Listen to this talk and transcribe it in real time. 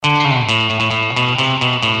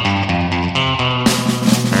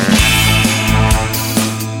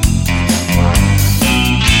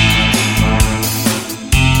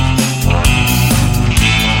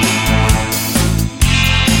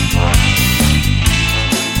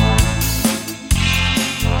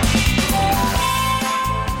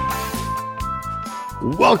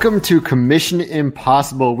Welcome to Commission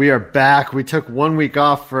Impossible. We are back. We took 1 week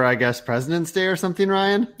off for, I guess, President's Day or something,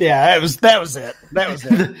 Ryan? Yeah, that was it.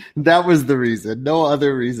 That was the reason. No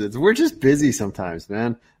other reasons. We're just busy sometimes,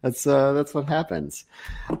 man. That's what happens.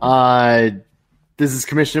 This is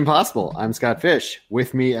Commission Impossible. I'm Scott Fish.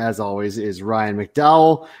 With me, as always, is Ryan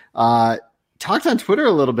McDowell. Talked on Twitter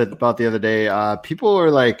a little bit about the other day. People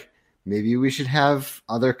were like, maybe we should have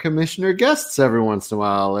other commissioner guests every once in a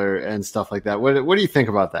while and stuff like that. What do you think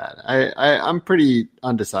about that? I'm pretty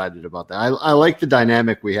undecided about that. I like the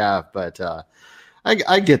dynamic we have, but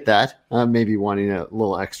I get that. Maybe wanting a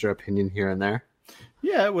little extra opinion here and there.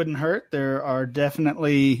 Yeah, it wouldn't hurt. There are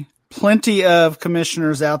definitely plenty of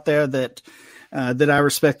commissioners out there that I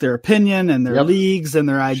respect their opinion and their leagues and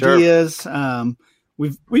their ideas. Sure.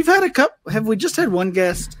 We've had a couple. Have we just had one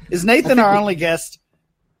guest? Is Nathan our only guest?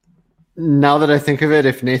 Now that I think of it,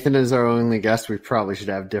 if Nathan is our only guest, we probably should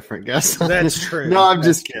have different guests. That's true. No, I'm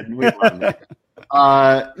just kidding. We love Nathan.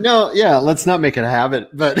 Let's not make it a habit,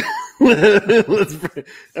 but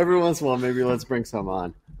every once in a while, maybe let's bring some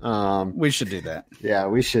on. We should do that. Yeah,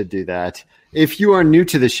 we should do that. If you are new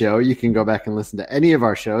to the show, you can go back and listen to any of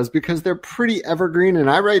our shows because they're pretty evergreen, and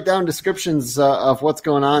I write down descriptions of what's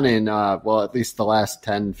going on in, at least the last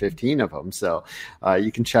 10, 15 of them. So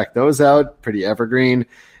you can check those out. Pretty evergreen.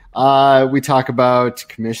 We talk about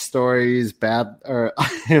commish stories, bad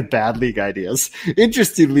league ideas,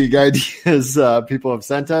 interesting league ideas people have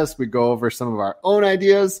sent us. We go over some of our own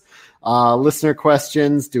ideas, listener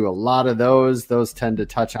questions, do a lot of those. Those tend to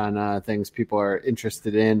touch on things people are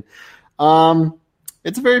interested in.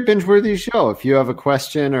 It's a very binge-worthy show. If you have a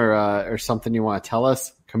question or something you want to tell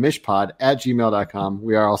us, commishpod@gmail.com.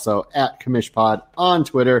 We are also at commishpod on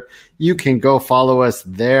Twitter. You can go follow us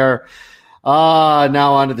there.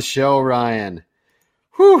 Now onto the show, Ryan.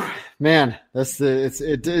 Whew, man,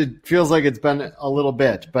 it feels like it's been a little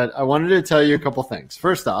bit, but I wanted to tell you a couple things.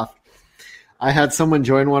 First off, I had someone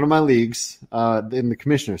join one of my leagues in the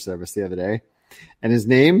commissioner service the other day, and his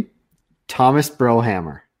name, Thomas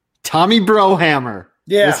Brohammer. Tommy Brohammer.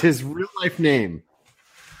 Yeah. Was his real life name.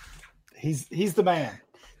 He's the man.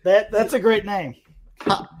 That's a great name.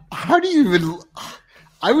 How do you even...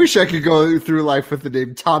 I wish I could go through life with the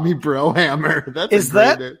name Tommy Brohammer.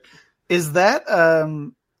 Is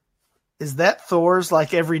that Thor's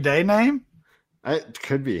like everyday name? It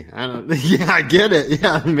could be. I don't. Yeah, I get it.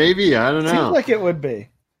 Yeah, maybe. I don't know. Seems like it would be.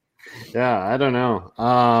 Yeah, I don't know.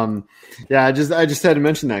 I just had to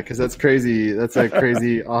mention that because that's crazy. That's a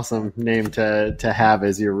crazy, awesome name to have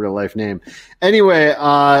as your real life name. Anyway,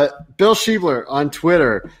 Bill Schiebler on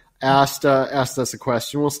Twitter asked us a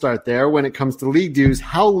question. We'll start there. When it comes to league dues,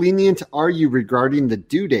 how lenient are you regarding the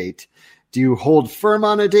due date? Do you hold firm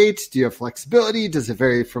on a date? Do you have flexibility? Does it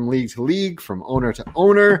vary from league to league, from owner to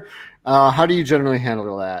owner? How do you generally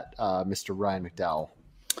handle that, Mr. Ryan McDowell?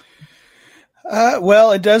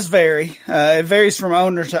 Well, it does vary. It varies from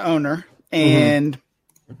owner to owner. And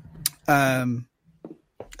I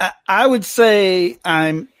would say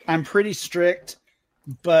I'm pretty strict,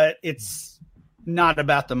 but it's not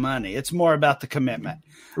about the money. It's more about the commitment.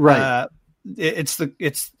 Right. It's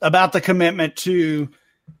about the commitment to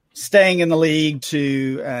staying in the league,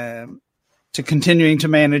 to continuing to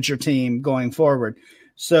manage your team going forward.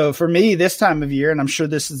 So for me this time of year, and I'm sure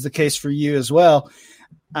this is the case for you as well,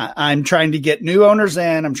 I'm trying to get new owners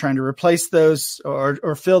in. I'm trying to replace those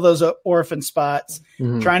or fill those orphan spots,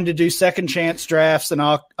 trying to do second chance drafts and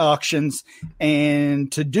auctions.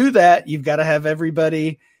 And to do that, you've got to have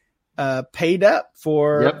everybody paid up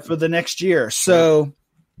for the next year. So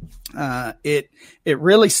it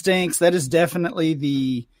really stinks. That is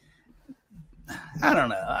definitely I don't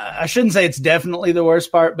know. I shouldn't say it's definitely the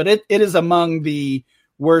worst part, but it is among the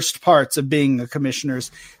worst parts of being a commissioner's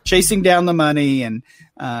chasing down the money and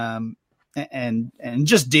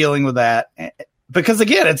just dealing with that. Because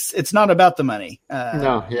again, it's not about the money.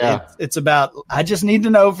 It's about, I just need to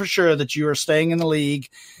know for sure that you are staying in the league,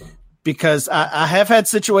 because I have had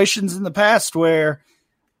situations in the past where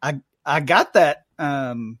I got that,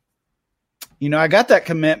 I got that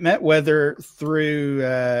commitment, whether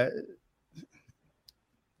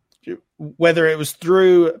it was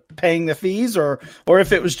through paying the fees or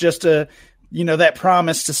if it was just that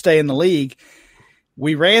promise to stay in the league.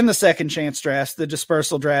 We ran the second chance drafts, the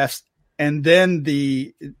dispersal drafts, and then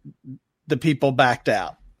the people backed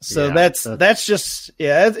out. So that's just,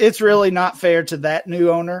 it's really not fair to that new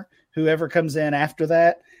owner, whoever comes in after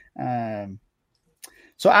that.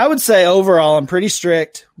 So I would say overall, I'm pretty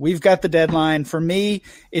strict. We've got the deadline. For me,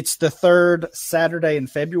 it's the third Saturday in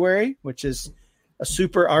February, which is a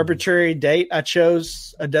super arbitrary date I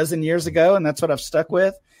chose a dozen years ago, and that's what I've stuck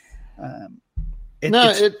with.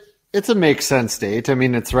 It's a make sense date. I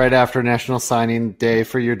mean, it's right after National Signing Day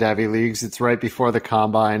for your Devy leagues. It's right before the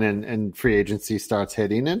combine and free agency starts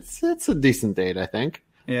hitting. It's a decent date, I think.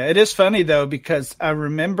 Yeah, it is funny though, because I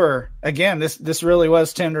remember, again, this really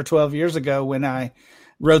was 10 or 12 years ago when I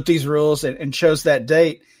wrote these rules and chose that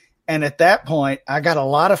date. And at that point, I got a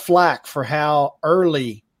lot of flack for how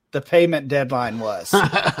early the payment deadline was.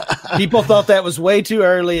 People thought that was way too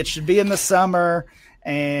early. It should be in the summer.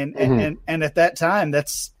 And at that time,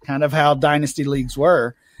 that's kind of how dynasty leagues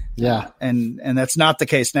were. Yeah. And that's not the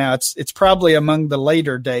case now. It's probably among the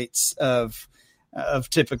later dates of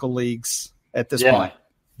typical leagues at this point.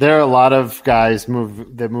 There are a lot of guys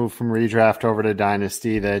that move from redraft over to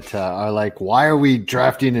dynasty that are like, why are we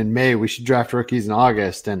drafting in May? We should draft rookies in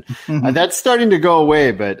August. And that's starting to go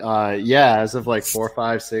away. But as of like 4,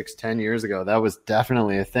 5, 6, 10 years ago, that was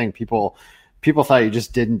definitely a thing. People thought you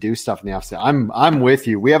just didn't do stuff in the offseason. I'm with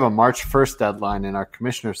you. We have a March 1st deadline in our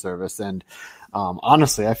commissioner service. And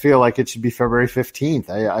honestly, I feel like it should be February 15th.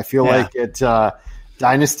 I feel like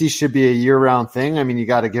dynasty should be a year-round thing. I mean, you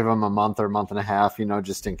got to give them a month or a month and a half,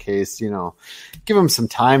 just in case, give them some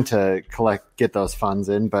time to get those funds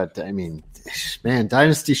in. But I mean, man,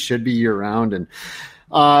 dynasty should be year-round. And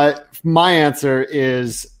my answer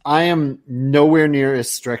is I am nowhere near as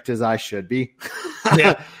strict as I should be.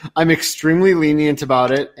 Yeah. I'm extremely lenient about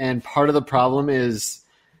it. And part of the problem is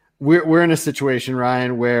we're in a situation,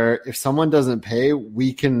 Ryan, where if someone doesn't pay,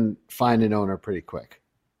 we can find an owner pretty quick.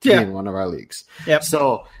 In one of our leagues. Yep.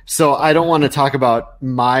 So I don't want to talk about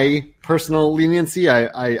my personal leniency.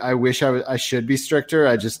 I wish I should be stricter.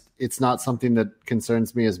 It's not something that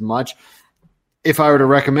concerns me as much. If I were to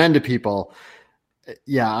recommend to people,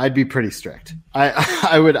 I'd be pretty strict.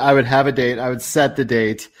 I would have a date. I would set the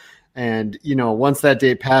date. And, once that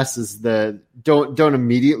date passes, don't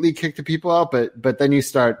immediately kick the people out, but then you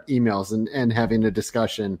start emails and having a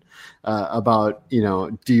discussion about,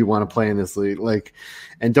 do you want to play in this league?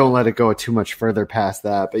 And don't let it go too much further past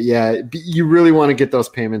that. But you really want to get those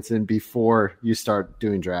payments in before you start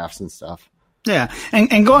doing drafts and stuff. Yeah.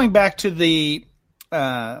 And going back to the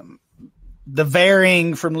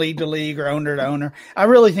varying from league to league or owner to owner, I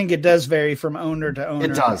really think it does vary from owner to owner.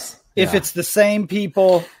 It does. If it's the same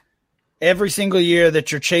people every single year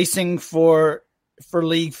that you're chasing for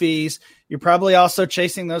league fees, you're probably also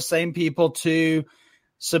chasing those same people to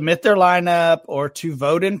submit their lineup or to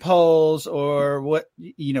vote in polls or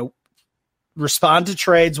respond to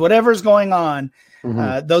trades, whatever's going on.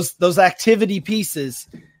 Those activity pieces,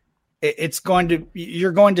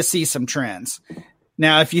 you're going to see some trends.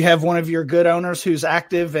 Now, if you have one of your good owners who's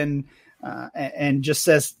active and just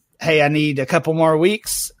says, hey, I need a couple more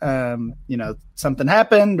weeks, something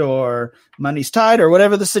happened or money's tight or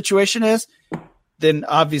whatever the situation is, then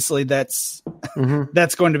obviously that's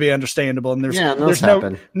going to be understandable. And there's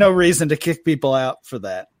no reason to kick people out for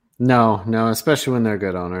that. No, especially when they're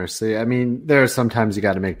good owners. So, I mean, there are sometimes you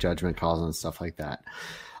got to make judgment calls and stuff like that.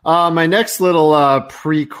 My next little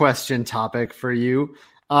pre-question topic for you,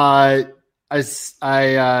 I saw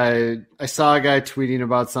a guy tweeting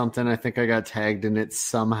about something. I think I got tagged in it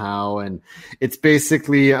somehow, and it's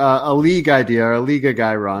basically a league idea, or a league a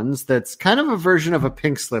guy runs that's kind of a version of a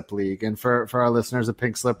pink slip league. And for our listeners, a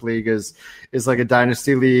pink slip league is like a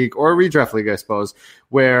dynasty league or a redraft league, I suppose,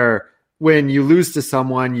 where when you lose to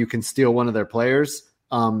someone, you can steal one of their players.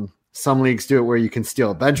 Some leagues do it where you can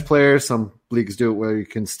steal a bench player. Some leagues do it where you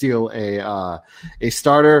can steal a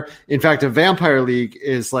starter. In fact, a vampire league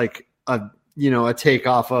is like a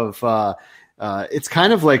takeoff of it's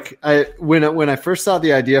kind of like when I first saw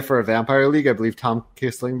the idea for a vampire league, I believe Tom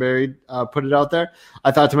Kislingberry put it out there.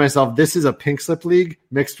 I thought to myself, this is a pink slip league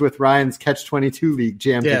mixed with Ryan's Catch-22 league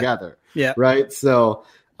jammed together. Yeah. Right. So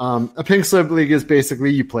a pink slip league is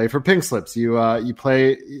basically you play for pink slips. You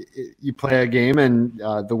play a game and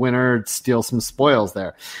the winner steals some spoils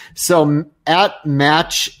there. So at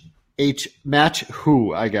Match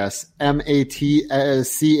Who, I guess,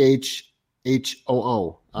 MATCHHOO,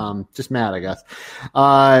 just Matt, I guess,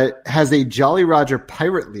 has a Jolly Roger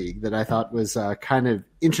Pirate League that I thought was kind of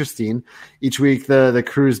interesting. Each week, the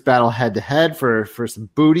crews battle head to head for some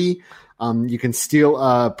booty. You can steal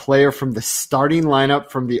a player from the starting lineup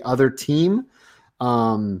from the other team.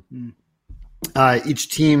 Each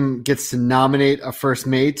team gets to nominate a first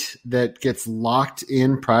mate that gets locked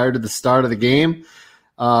in prior to the start of the game.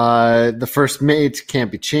 The first mate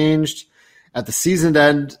can't be changed. At the season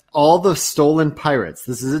end, all the stolen pirates.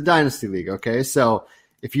 This is a dynasty league, okay? So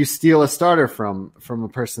if you steal a starter from a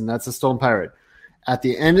person, that's a stolen pirate. At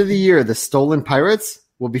the end of the year, the stolen pirates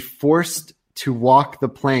will be forced to walk the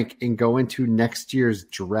plank and go into next year's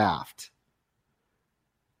draft.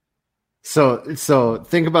 So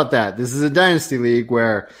think about that. This is a dynasty league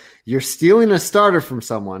where you're stealing a starter from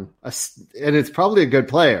someone, and it's probably a good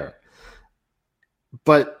player.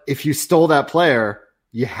 But if you stole that player,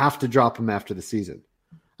 you have to drop him after the season.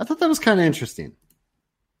 I thought that was kind of interesting.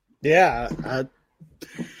 Yeah.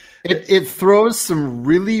 It throws some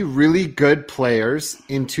really, really good players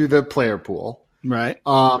into the player pool. Right.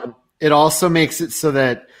 It also makes it so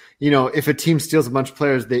that, if a team steals a bunch of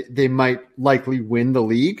players, they might likely win the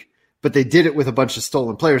league, but they did it with a bunch of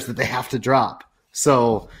stolen players that they have to drop.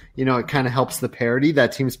 So, it kind of helps the parity.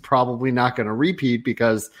 That team's probably not going to repeat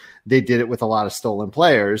because they did it with a lot of stolen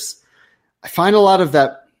players. I find a lot of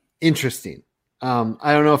that interesting.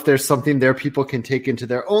 I don't know if there's something there people can take into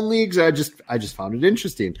their own leagues. I just found it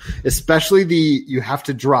interesting, especially you have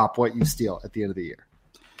to drop what you steal at the end of the year.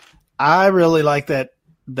 I really like that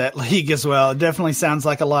league as well. It definitely sounds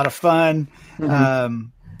like a lot of fun. Mm-hmm.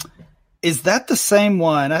 Is that the same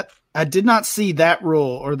one? I did not see that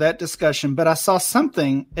rule or that discussion, but I saw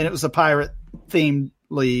something, and it was a pirate-themed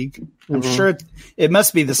league. I'm sure it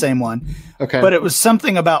must be the same one. Okay. But it was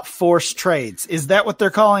something about forced trades. Is that what they're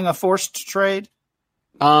calling a forced trade?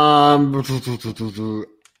 Are you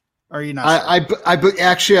not sure? I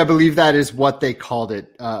believe that is what they called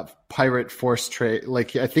it. Pirate forced trade.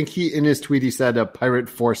 Like, I think in his tweet, he said a pirate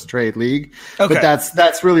forced trade league, okay. But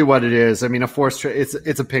that's really what it is. I mean, a forced trade,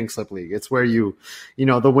 it's a pink slip league. It's where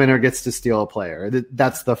the winner gets to steal a player.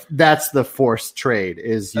 That's the forced trade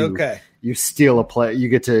is you steal a player.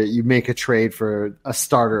 You make a trade for a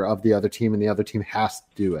starter of the other team, and the other team has to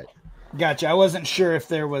do it. Gotcha. I wasn't sure if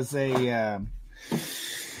there was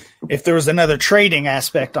another trading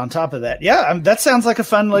aspect on top of that. Yeah, that sounds like a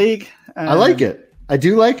fun league. I like it. I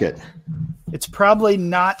do like it. It's probably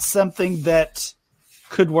not something that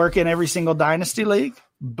could work in every single dynasty league,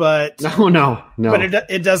 but no. But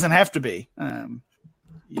it doesn't have to be.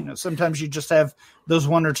 Sometimes you just have those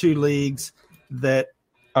one or two leagues that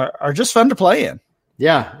are just fun to play in.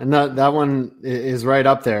 Yeah, and that one is right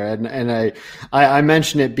up there, and I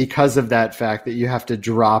mention it because of that fact that you have to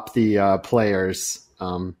drop the players.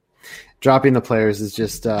 Dropping the players is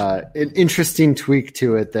just an interesting tweak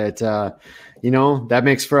to it that that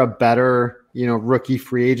makes for a better rookie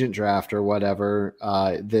free agent draft or whatever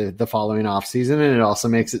the following offseason, and it also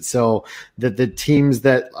makes it so that the teams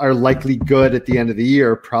that are likely good at the end of the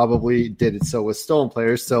year probably did it so with stolen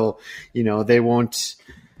players, so they won't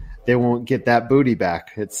get that booty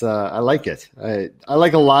back. It's I like it. I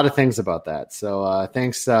like a lot of things about that. So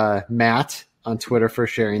thanks Matt on Twitter for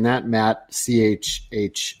sharing that. Matt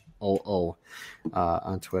CHHOO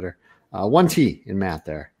on Twitter. 1T in Matt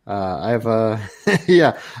there. I have a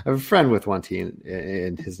friend with 1T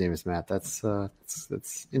and his name is Matt. That's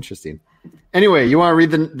interesting. Anyway, you want to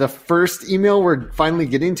read the first email we're finally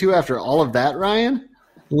getting to after all of that, Ryan?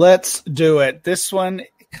 Let's do it. This one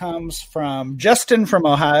comes from Justin from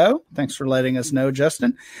Ohio. Thanks for letting us know,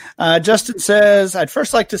 Justin. Justin says, I'd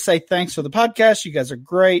first like to say thanks for the podcast. You guys are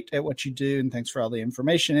great at what you do, and thanks for all the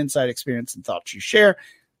information, insight, experience, and thoughts you share.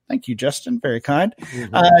 Thank you, Justin. Very kind.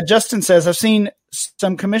 Mm-hmm. Justin says, I've seen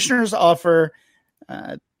some commissioners offer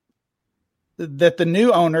that the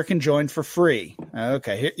new owner can join for free.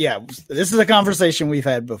 Okay. This is a conversation we've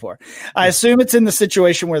had before. I assume it's in the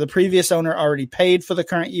situation where the previous owner already paid for the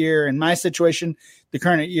current year. In my situation, the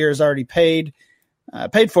current year is already paid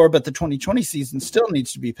for, but the 2020 season still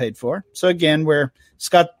needs to be paid for. So again, where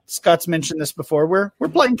Scott's mentioned this before, we're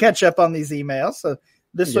playing catch up on these emails. So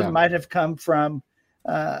this one might have come from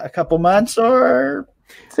a couple months or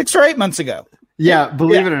 6 or 8 months ago. Yeah,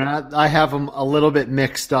 believe it or not, I have them a little bit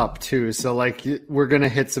mixed up too. So like we're going to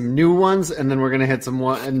hit some new ones and then we're going to hit some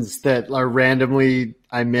ones that are randomly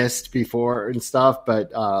I missed before and stuff. But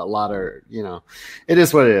a lot are, it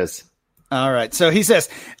is what it is. All right. So he says,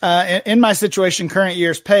 in my situation, current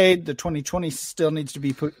year's paid. The 2020 still needs to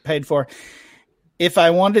be paid for. If I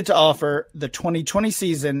wanted to offer the 2020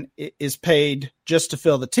 season is paid just to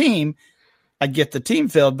fill the team, I get the team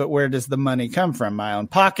filled, but where does the money come from? My own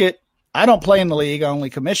pocket? I don't play in the league, I only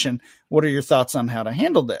commission. What are your thoughts on how to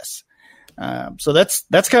handle this? So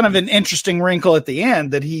that's kind of an interesting wrinkle at the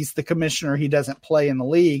end that he's the commissioner. He doesn't play in the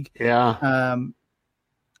league. Yeah.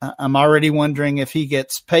 I'm already wondering if he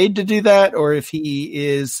gets paid to do that or if he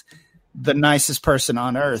is the nicest person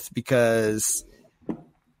on earth, because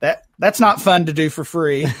that's not fun to do for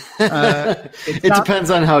free. It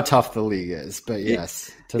depends on how tough the league is, but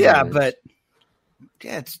yes.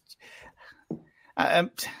 I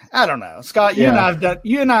don't know, Scott. You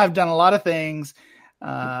and I have done a lot of things.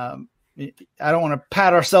 I don't want to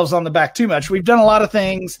pat ourselves on the back too much. We've done a lot of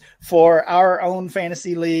things for our own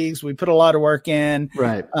fantasy leagues. We put a lot of work in.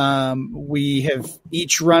 Right. We have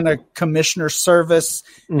each run a commissioner service,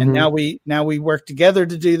 and now we work together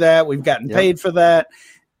to do that. We've gotten paid for that.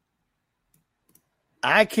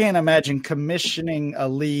 I can't imagine commissioning a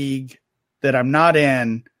league that I'm not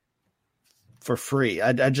in for free.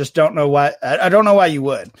 I just don't know why. I don't know why you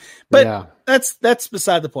would, but that's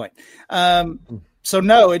beside the point. So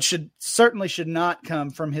no, it certainly should not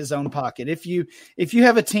come from his own pocket. If you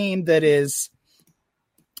have a team that is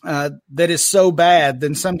so bad,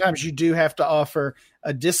 then sometimes you do have to offer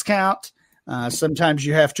a discount. Sometimes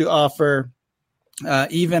you have to offer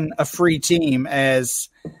even a free team, as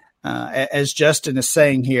Justin is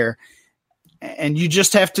saying here, and you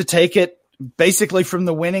just have to take it basically from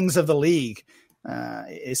the winnings of the league.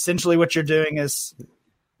 Essentially, what you're doing is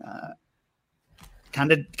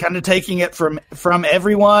kind of taking it from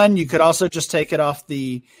everyone. You could also just take it off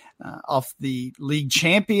the league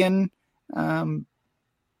champion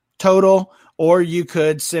total, or you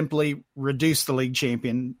could simply reduce the league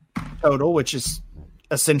champion total, which is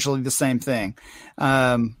essentially the same thing.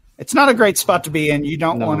 It's not a great spot to be in. You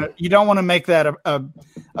don't want to make that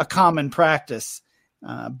a common practice.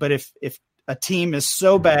 But if a team is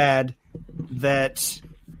so bad that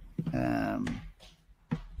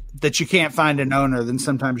that you can't find an owner, then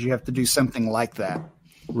sometimes you have to do something like that.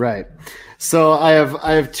 Right. So I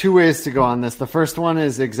have two ways to go on this. The first one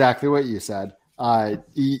is exactly what you said.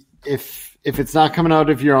 If it's not coming out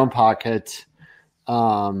of your own pocket,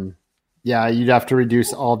 you'd have to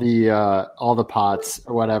reduce all the pots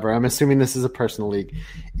or whatever. I'm assuming this is a personal league.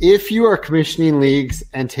 If you are commissioning leagues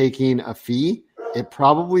and taking a fee, it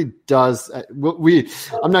probably does.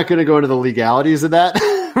 I'm not going to go into the legalities of that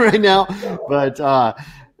right now, but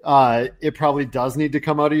it probably does need to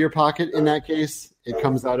come out of your pocket in that case. It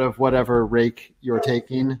comes out of whatever rake you're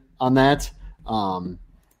taking on that. I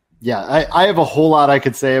have a whole lot I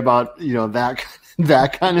could say about,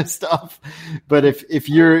 that kind of stuff. But if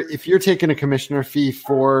you're taking a commissioner fee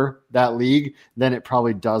for that league, then it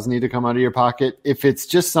probably does need to come out of your pocket. If it's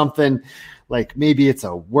just something like maybe it's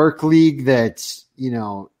a work league that,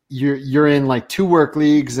 you're in like two work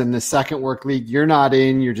leagues, and the second work league you're not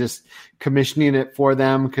in, you're just commissioning it for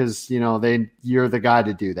them because you're the guy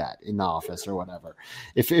to do that in the office or whatever.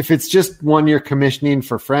 If it's just one you're commissioning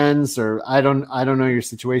for friends, or I don't know your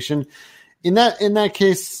situation, in that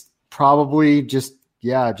case, probably just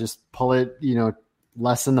pull it,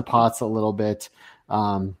 lessen the pots a little bit.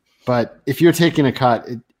 But if you're taking a cut,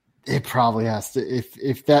 it probably has to,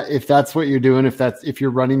 if that's what you're doing, if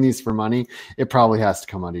you're running these for money, it probably has to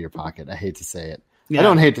come out of your pocket. I hate to say it. Yeah. I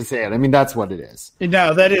don't hate to say it. I mean, that's what it is.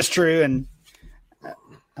 No, that is true. And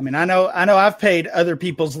I mean, I know I've paid other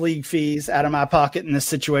people's league fees out of my pocket in this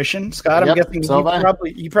situation. Scott, I'm guessing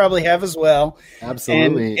you probably have as well.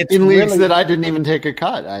 Absolutely. In leagues that I didn't even take a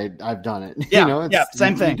cut, I've done it. Yeah,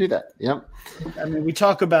 same thing. You do that. Yep. I mean, we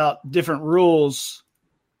talk about different rules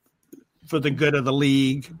for the good of the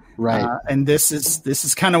league. Right. And this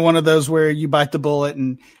is kind of one of those where you bite the bullet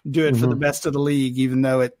and do it for the best of the league, even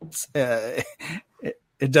though it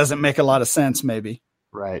doesn't make a lot of sense maybe.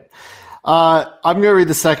 Right. I'm going to read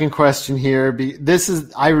the second question here.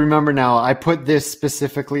 I remember now, I put this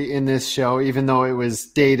specifically in this show, even though it was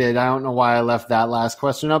dated. I don't know why I left that last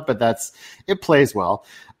question up, but it plays well.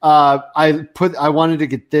 I wanted to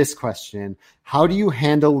get this question. How do you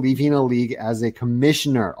handle leaving a league as a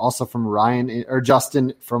commissioner? Also from Ryan or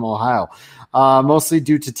Justin from Ohio. Mostly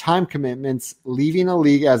due to time commitments, leaving a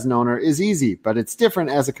league as an owner is easy, but it's different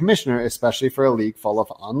as a commissioner, especially for a league full of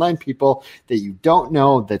online people that you don't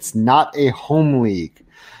know, that's not a home league.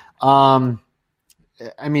 I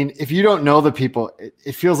mean, if you don't know the people,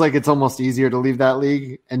 it feels like it's almost easier to leave that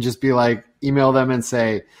league and just be like, email them and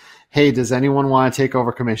say, hey, does anyone want to take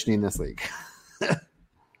over commissioning this league?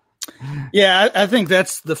 Yeah, I think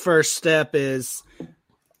that's the first step, is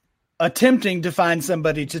attempting to find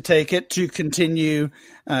somebody to take it, to continue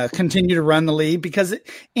to run the league, because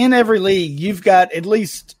in every league you've got at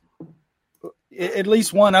least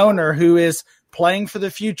one owner who is playing for the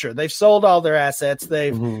future. They've sold all their assets.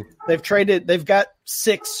 They've traded. They've got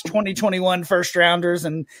 6 2021 first rounders,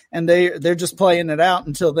 and they're just playing it out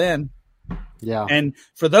until then. Yeah. And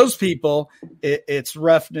for those people, it's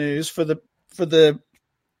rough news. For the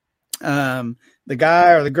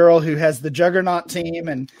guy or the girl who has the juggernaut team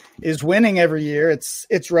and is winning every year,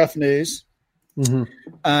 it's rough news.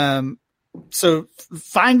 So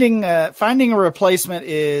finding a replacement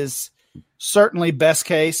is certainly best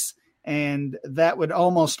case, and that would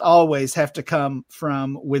almost always have to come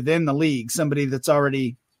from within the league, somebody that's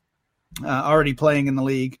already playing in the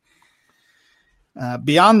league.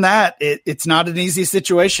 Beyond that, it's not an easy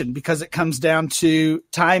situation because it comes down to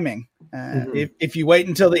timing. If you wait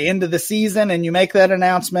until the end of the season and you make that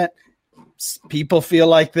announcement, people feel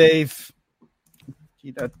like they've,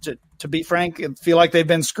 to be frank, feel like they've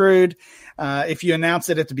been screwed. If you announce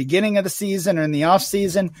it at the beginning of the season or in the off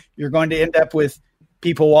season, you're going to end up with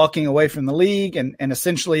people walking away from the league, and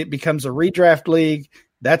essentially it becomes a redraft league.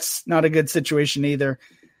 That's not a good situation either.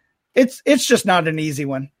 It's just not an easy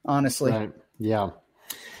one, honestly. Right. Yeah.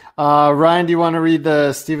 Ryan, do you want to read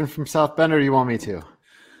the Stephen from South Bend, or do you want me to?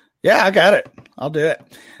 Yeah, I got it. I'll do it.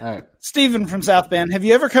 All right. Stephen from South Bend, have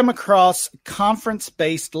you ever come across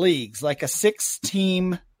conference-based leagues, like a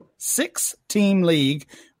six-team league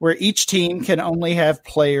where each team can only have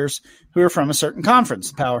players who are from a certain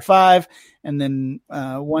conference, Power Five, and then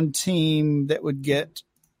one team that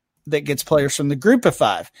gets players from the Group of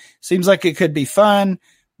Five? Seems like it could be fun.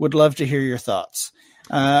 Would love to hear your thoughts.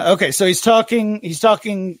 Okay, so he's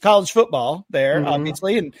talking college football there,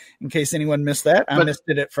 obviously, and in case anyone missed that, I missed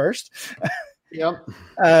it at first. Yep.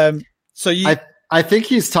 I think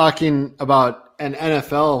he's talking about an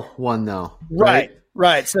NFL one, though. Right.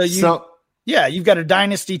 So you've got a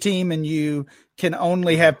dynasty team, and you can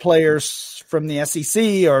only have players from the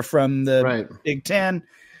SEC or from the Big Ten.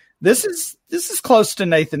 This is close to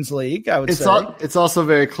Nathan's league, I would say. It's also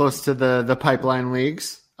very close to the pipeline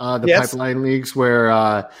leagues. Pipeline leagues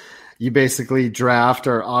where you basically draft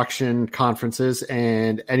or auction conferences,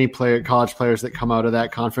 and any college players that come out of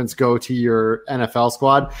that conference go to your NFL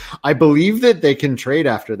squad. I believe that they can trade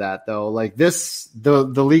after that, though. Like the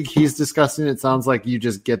league he's discussing, it sounds like you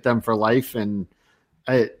just get them for life, and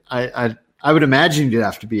I would imagine you'd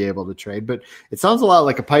have to be able to trade, but it sounds a lot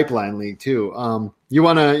like a pipeline league too. You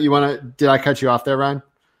wanna? Did I cut you off there, Ryan?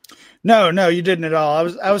 No, you didn't at all.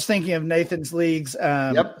 I was thinking of Nathan's leagues.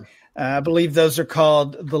 Yep. I believe those are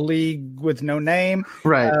called the League with No Name.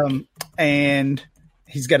 Right. And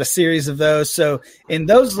he's got a series of those. So in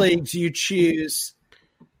those leagues, you choose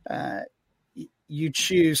NCAA.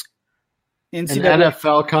 An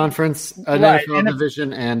NFL conference, an NFL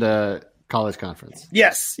division, and a college conference.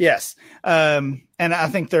 Yes. And I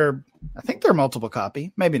think they're multiple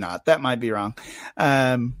copy. Maybe not. That might be wrong.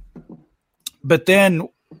 But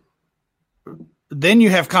then you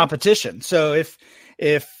have competition. So if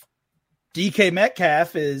DK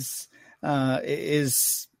Metcalf is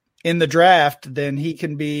in the draft, then he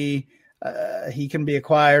can be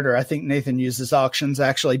acquired, or I think Nathan uses auctions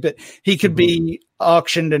actually, but he could be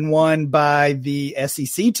auctioned and won by the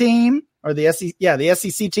SEC team or the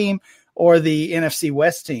SEC team or the NFC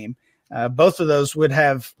West team. Both of those would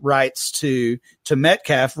have rights to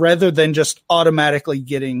Metcalf rather than just automatically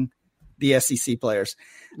getting the SEC players.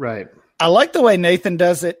 Right. I like the way Nathan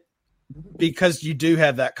does it because you do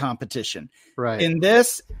have that competition. Right. In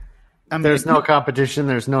this, there's no competition.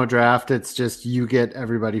 There's no draft. It's just you get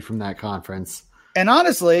everybody from that conference. And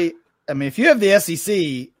honestly, if you have the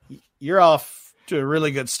SEC, you're off to a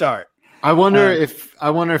really good start. I wonder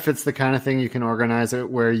if it's the kind of thing you can organize it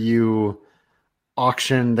where you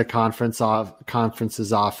auction the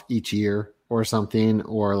conferences off each year or something,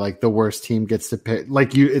 or like the worst team gets to pick,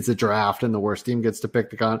 it's a draft and the worst team gets to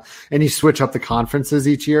pick and you switch up the conferences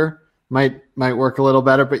each year. Might work a little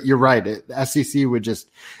better, but you're right. SEC would just,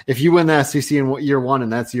 if you win the SEC in year one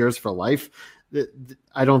and that's yours for life,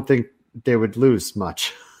 I don't think they would lose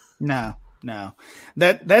much. No.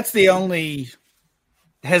 That's the only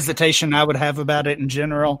hesitation I would have about it in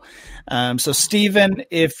general. So Stephen,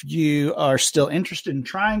 if you are still interested in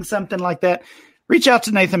trying something like that, reach out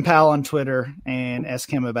to Nathan Powell on Twitter and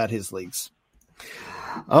ask him about his leagues.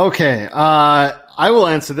 Okay. I will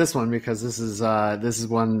answer this one because this is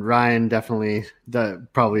one Ryan definitely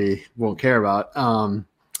probably won't care about.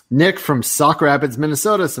 Nick from Sauk Rapids,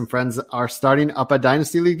 Minnesota. Some friends are starting up a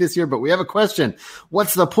dynasty league this year, but we have a question.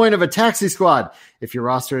 What's the point of a taxi squad? If your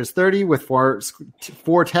roster is 30 with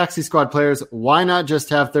four taxi squad players, why not just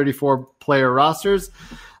have 34 player rosters?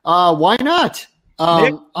 Why not?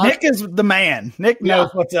 Nick is the man. Nick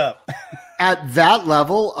knows what's up. At that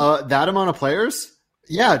level, that amount of players,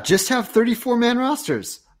 just have 34-man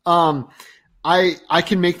rosters. I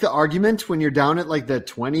can make the argument when you're down at like the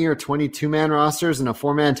 20 or 22-man rosters and a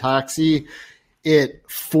 4-man taxi, it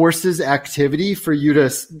forces activity for you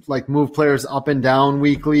to like move players up and down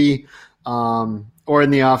weekly, or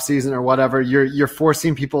in the off season or whatever. You're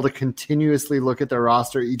forcing people to continuously look at their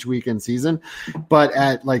roster each week in season. But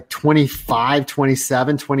at like 25,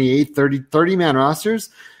 27, 28, 30-man rosters,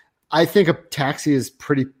 I think a taxi is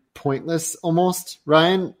pretty pointless almost.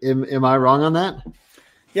 Ryan, am I wrong on that?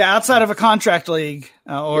 Yeah, outside of a contract league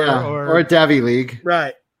or a Davy league.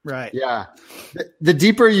 Right. Right. Yeah. The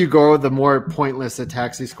deeper you go, the more pointless a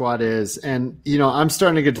taxi squad is. And, I'm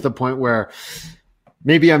starting to get to the point where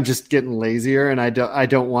maybe I'm just getting lazier and I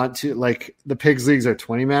don't want to, like, the Pigs leagues are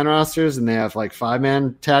 20-man rosters and they have like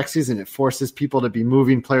 5-man taxis, and it forces people to be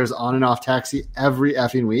moving players on and off taxi every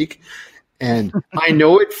effing week. And I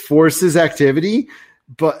know it forces activity,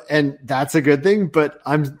 and that's a good thing, but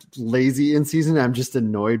I'm lazy in season. I'm just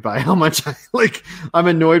annoyed by how much I'm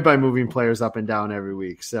annoyed by moving players up and down every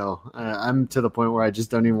week. So I'm to the point where I just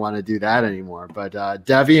don't even want to do that anymore. But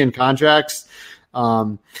Devy and contracts,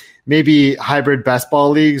 maybe hybrid best ball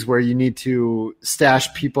leagues where you need to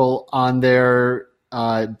stash people on there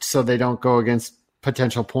so they don't go against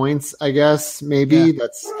potential points, I guess. Maybe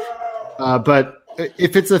that's but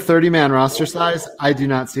if it's a 30-man roster size, I do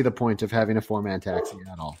not see the point of having a 4-man taxi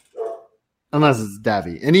at all, unless it's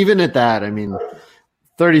Devy. And even at that,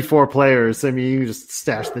 34 players, you can just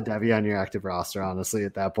stash the Devy on your active roster, honestly,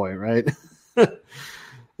 at that point, right?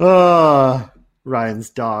 Ryan's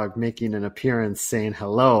dog making an appearance saying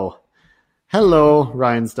hello. Hello,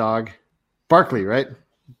 Ryan's dog. Barkley, right?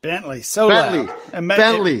 Bentley.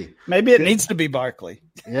 Bentley. Maybe it needs to be Barkley.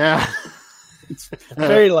 Yeah. It's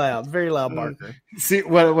very loud Barkley. See,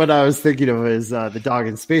 what I was thinking of is the dog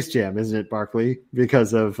in Space Jam, isn't it, Barkley?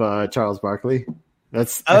 Because of Charles Barkley. I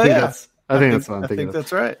think that's what I'm thinking. I think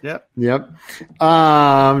that's right. Yep.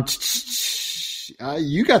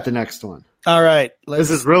 You got the next one. All right. This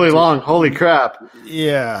is really long. Holy crap.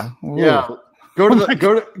 Yeah. Ooh. Yeah. Go to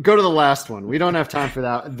the last one. We don't have time for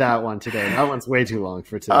that one today. That one's way too long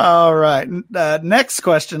for today. All right. Last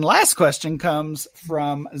question comes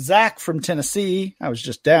from Zach from Tennessee. I was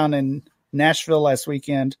just down in Nashville last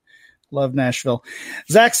weekend. Love Nashville.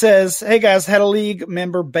 Zach says, "Hey guys, had a league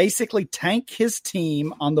member basically tank his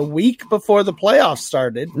team on the week before the playoffs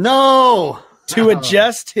started. No. To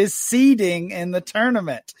adjust his seeding in the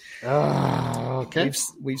tournament." Okay.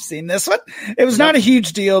 We've seen this one. It was not a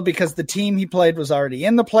huge deal because the team he played was already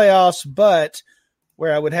in the playoffs, but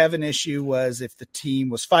where I would have an issue was if the team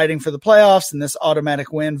was fighting for the playoffs and this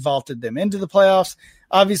automatic win vaulted them into the playoffs.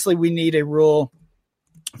 Obviously, we need a rule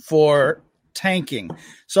for tanking.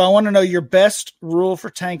 So I want to know your best rule for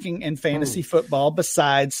tanking in fantasy football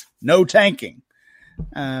besides no tanking.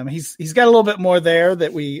 He's got a little bit more there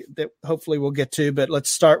that hopefully we'll get to, but let's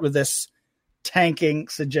start with this tanking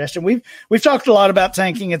suggestion. We've talked a lot about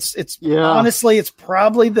tanking. It's honestly, it's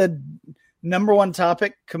probably the number one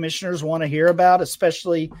topic commissioners want to hear about,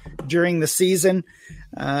 especially during the season.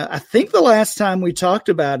 I think the last time we talked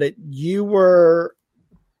about it, you were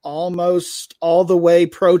almost all the way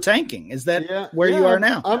pro tanking. Is that where you are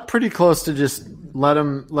now? I'm pretty close to just let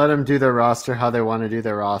them do their roster how they want to do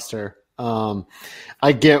their roster.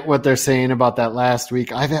 I get what they're saying about that last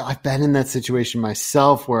week. I've been in that situation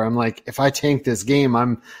myself where I'm like, if I tank this game,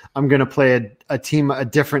 I'm going to play a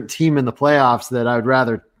different team in the playoffs that I would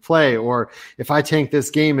rather play. Or if I tank this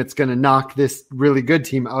game, it's going to knock this really good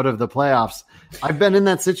team out of the playoffs. I've been in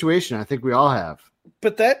that situation. I think we all have.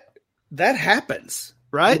 But that happens,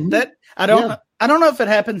 right? Mm-hmm. I don't know if it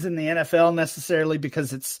happens in the NFL necessarily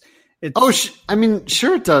because it's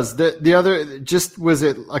sure it does. The other, just was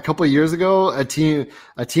it a couple of years ago, a team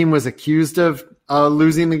was accused of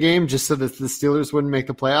losing the game just so that the Steelers wouldn't make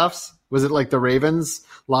the playoffs. Was it like the Ravens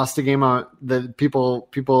lost a game on the people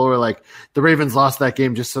were like, the Ravens lost that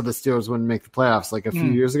game just so the Steelers wouldn't make the playoffs like a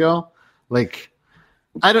few years ago? Like,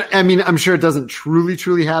 I'm sure it doesn't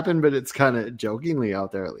truly happen, but it's kind of jokingly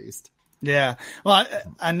out there at least. Yeah. Well,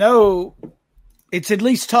 I know it's at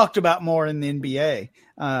least talked about more in the NBA.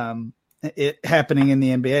 It happening in the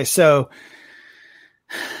NBA. So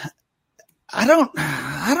I don't know.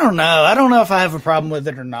 I don't know if I have a problem with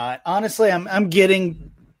it or not. Honestly, I'm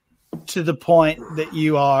getting to the point that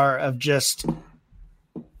you are of just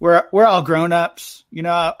we're all grown-ups.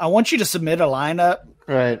 I want you to submit a lineup.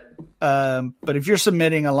 Right. But if you're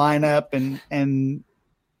submitting a lineup and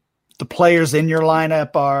the players in your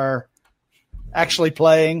lineup are actually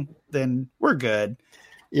playing, then we're good.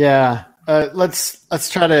 Yeah. Let's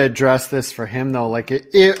try to address this for him though. Like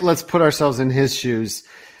let's put ourselves in his shoes.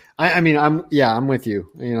 I'm with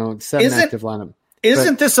you. Set an active lineup.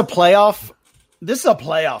 Isn't this a playoff? This is a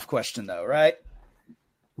playoff question though, right?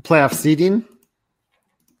 Playoff seeding.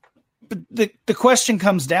 But the question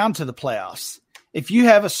comes down to the playoffs. If you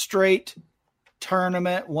have a straight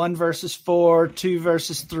tournament, 1 versus 4, 2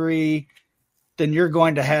 versus 3, then you're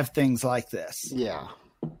going to have things like this. Yeah,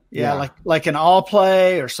 like an all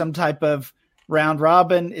play or some type of round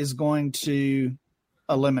robin is going to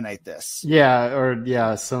eliminate this.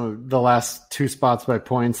 So the last 2 spots by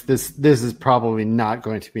points, this is probably not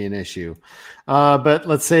going to be an issue. But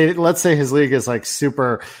let's say his league is like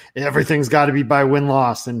super, everything's got to be by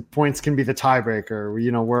win-loss and points can be the tiebreaker.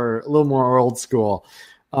 We're a little more old school.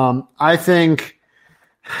 I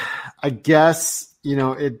guess,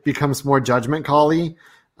 it becomes more judgment call-y.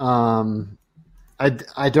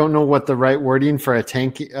 I don't know what the right wording for a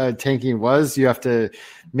tanking was. You have to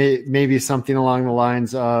maybe something along the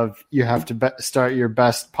lines of you have to start your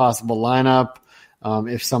best possible lineup.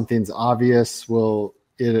 If something's obvious,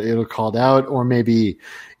 it'll called out, or maybe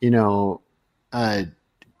if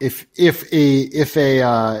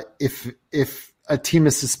a team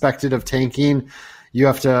is suspected of tanking, you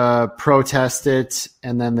have to protest it,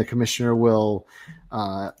 and then the commissioner will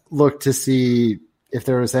look to see if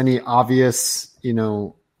there was any obvious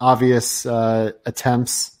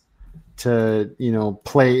attempts to,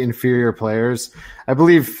 play inferior players. I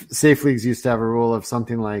believe Safe Leagues used to have a rule of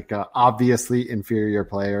something like obviously inferior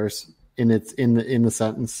players in the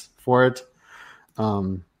sentence for it.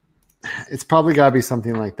 It's probably got to be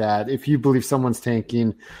something like that. If you believe someone's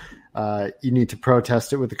tanking, you need to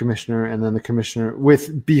protest it with the commissioner, and then the commissioner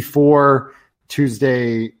before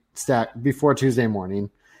Tuesday morning.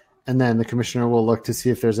 And then the commissioner will look to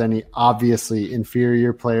see if there's any obviously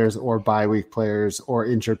inferior players or bye week players or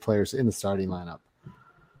injured players in the starting lineup.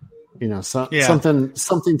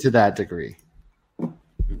 Something to that degree.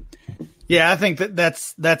 Yeah, I think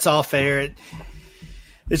that's all fair.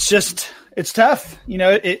 It's tough.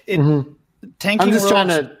 Tanking. I'm just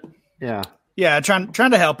rules,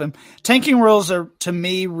 trying to help him. Tanking rules are, to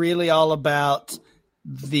me, really all about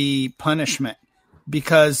the punishment,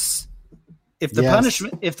 because if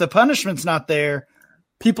the punishment's not there,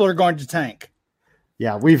 people are going to tank.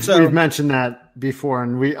 Yeah, we've mentioned that before,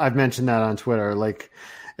 and I've mentioned that on Twitter. Like,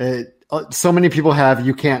 so many people have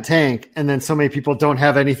you can't tank, and then so many people don't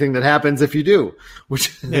have anything that happens if you do.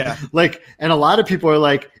 And a lot of people are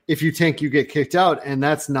like, if you tank, you get kicked out, and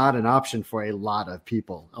that's not an option for a lot of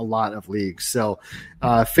people, a lot of leagues. So,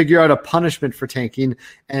 figure out a punishment for tanking,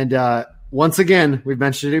 and once again, we've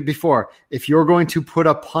mentioned it before. If you're going to put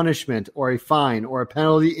a punishment or a fine or a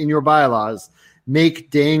penalty in your bylaws, make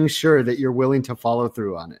dang sure that you're willing to follow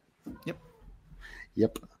through on it.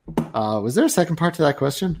 Yep. Was there a second part to that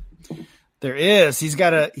question? There is. He's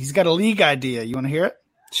got a league idea. You want to hear it?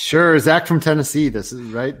 Sure. Zach from Tennessee. This is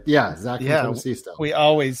right. Yeah. Zach from Tennessee still. We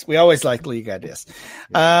always like league ideas.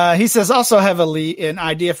 He says also have an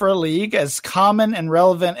idea for a league as common and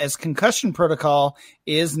relevant as concussion protocol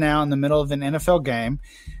is now in the middle of an NFL game.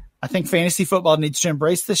 I think fantasy football needs to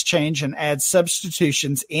embrace this change and add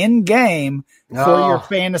substitutions in game for your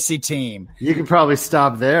fantasy team. You can probably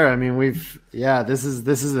stop there. I mean, this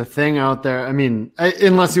is a thing out there. I mean,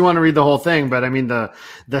 unless you want to read the whole thing, but I mean,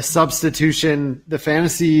 the substitution, the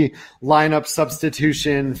fantasy lineup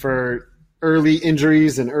substitution for early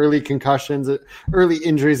injuries and early concussions, early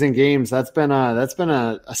injuries in games. That's been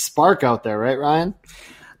a spark out there, right, Ryan?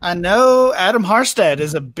 I know Adam Harstad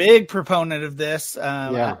is a big proponent of this.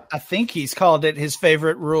 I think he's called it his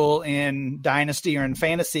favorite rule in Dynasty or in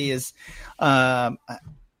Fantasy is that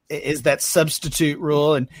substitute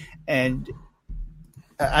rule. And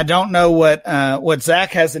I don't know what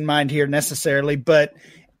Zach has in mind here necessarily, but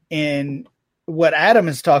in what Adam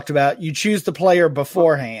has talked about, you choose the player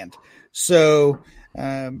beforehand. So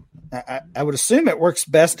I would assume it works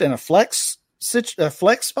best in a flex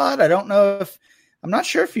spot. I'm not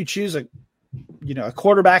sure if you choose a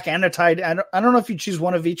quarterback and a tight end. I don't know if you choose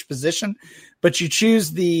one of each position, but you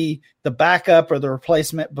choose the backup or the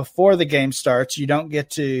replacement before the game starts. You don't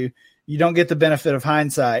get the benefit of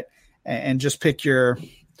hindsight and just pick your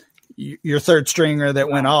third stringer that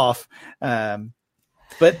went off.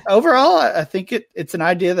 But overall, I think it's an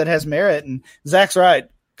idea that has merit. And Zach's right.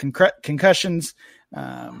 Concussions,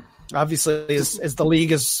 obviously, as the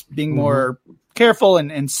league is being more careful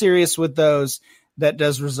and serious with those, that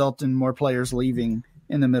does result in more players leaving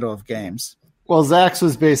in the middle of games. Well, Zach's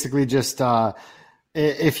was basically just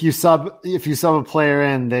if you sub a player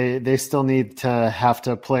in, they still need to have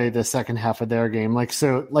to play the second half of their game. Like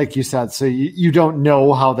you said, so you don't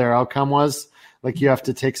know how their outcome was. Like you have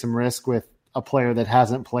to take some risk with a player that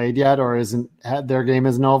hasn't played yet or their game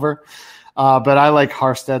isn't over. But I like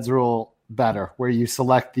Harstad's rule better, where you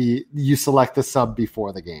select the sub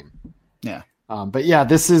before the game. Yeah. But yeah,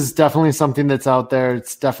 this is definitely something that's out there.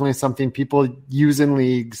 It's definitely something people use in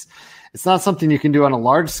leagues. It's not something you can do on a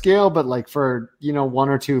large scale, but like for, 1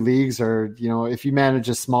 or 2 leagues or, if you manage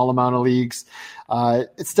a small amount of leagues,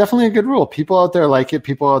 it's definitely a good rule. People out there like it.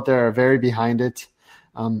 People out there are very behind it.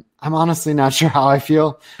 I'm honestly not sure how I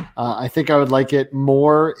feel. I think I would like it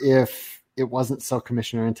more if it wasn't so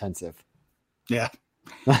commissioner intensive. Yeah.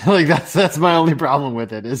 Like that's my only problem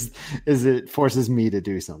with it is it forces me to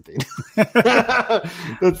do something.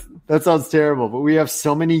 That sounds terrible, but we have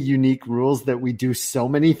so many unique rules that we do so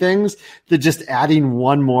many things that just adding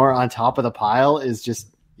one more on top of the pile is just,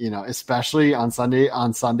 especially on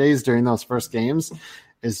Sundays during those first games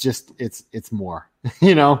is just, it's more,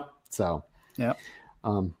 so yeah.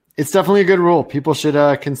 It's definitely a good rule. People should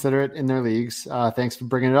consider it in their leagues. Thanks for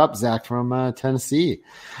bringing it up, Zach from Tennessee.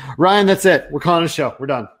 Ryan, that's it. We're calling a show. We're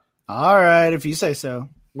done. All right, if you say so.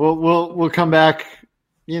 We'll come back,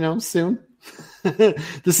 soon.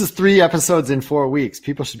 This is 3 episodes in 4 weeks.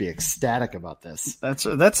 People should be ecstatic about this.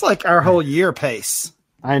 That's like our whole year pace.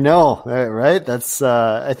 I know, right? That's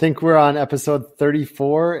I think we're on episode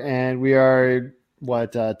 34, and we are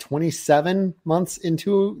 27 months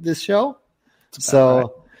into this show.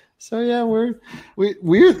 So yeah,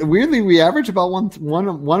 weirdly we average about one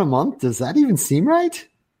a month. Does that even seem right?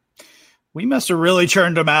 We must have really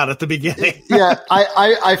churned them out at the beginning. Yeah,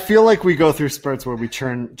 I feel like we go through spurts where we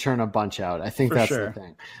churn a bunch out. I think that's sure. the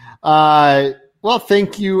thing. Well,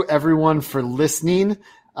 thank you everyone for listening.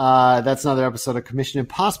 That's another episode of Commission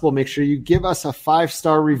Impossible. Make sure you give us a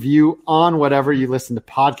 5-star review on whatever you listen to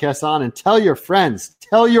podcasts on, and tell your friends,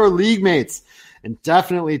 tell your league mates, and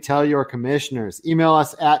definitely tell your commissioners. Email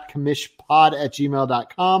us at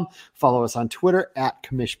commishpod@gmail.com. Follow us on Twitter at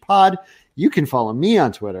commishpod. You can follow me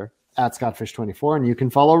on Twitter at Scottfish24, and you can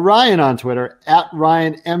follow Ryan on Twitter at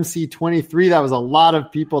RyanMC23. That was a lot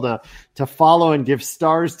of people to follow and give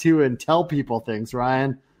stars to and tell people things,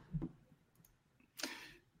 Ryan.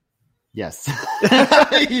 Yes.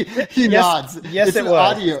 he nods. Yes, it's it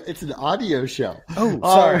was. It's an audio show. Oh,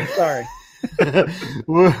 sorry.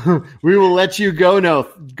 We will let you go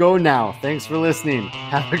now. Thanks for listening.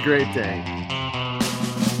 Have a great day.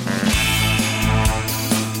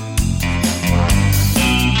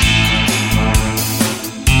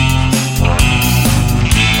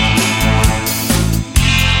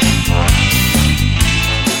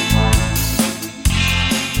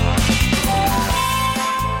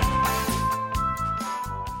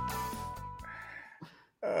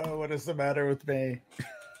 What is the matter with me?